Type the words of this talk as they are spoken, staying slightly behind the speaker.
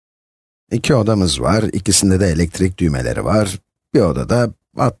İki odamız var, ikisinde de elektrik düğmeleri var. Bir odada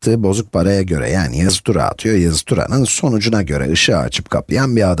attığı bozuk paraya göre, yani yazı tura atıyor, yazı turanın sonucuna göre ışığı açıp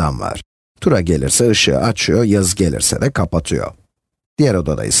kapayan bir adam var. Tura gelirse ışığı açıyor, yazı gelirse de kapatıyor. Diğer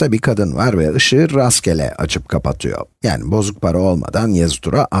odada ise bir kadın var ve ışığı rastgele açıp kapatıyor. Yani bozuk para olmadan, yazı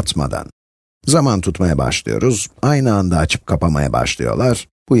tura atmadan. Zaman tutmaya başlıyoruz, aynı anda açıp kapamaya başlıyorlar.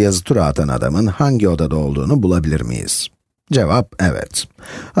 Bu yazı tura atan adamın hangi odada olduğunu bulabilir miyiz? Cevap evet.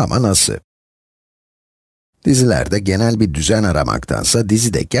 Ama nasıl? Dizilerde genel bir düzen aramaktansa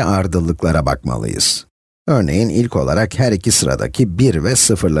dizideki ardıllıklara bakmalıyız. Örneğin ilk olarak her iki sıradaki 1 ve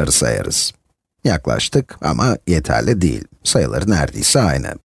 0'ları sayarız. Yaklaştık ama yeterli değil. Sayıları neredeyse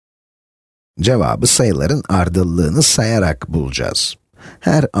aynı. Cevabı sayıların ardıllığını sayarak bulacağız.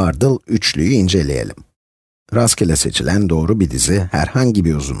 Her ardıl üçlüyü inceleyelim. Rastgele seçilen doğru bir dizi, herhangi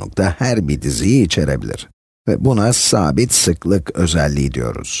bir uzunlukta her bir diziyi içerebilir. Ve buna sabit sıklık özelliği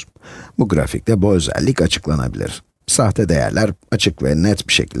diyoruz. Bu grafikte bu özellik açıklanabilir. Sahte değerler açık ve net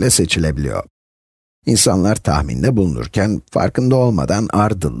bir şekilde seçilebiliyor. İnsanlar tahminde bulunurken farkında olmadan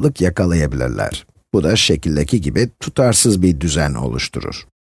ardıllık yakalayabilirler. Bu da şekildeki gibi tutarsız bir düzen oluşturur.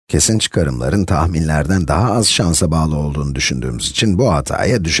 Kesin çıkarımların tahminlerden daha az şansa bağlı olduğunu düşündüğümüz için bu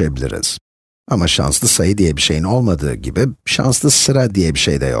hataya düşebiliriz. Ama şanslı sayı diye bir şeyin olmadığı gibi, şanslı sıra diye bir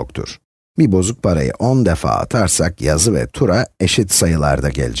şey de yoktur. Bir bozuk parayı 10 defa atarsak yazı ve tura eşit sayılarda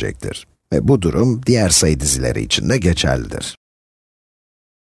gelecektir. Ve bu durum diğer sayı dizileri için de geçerlidir.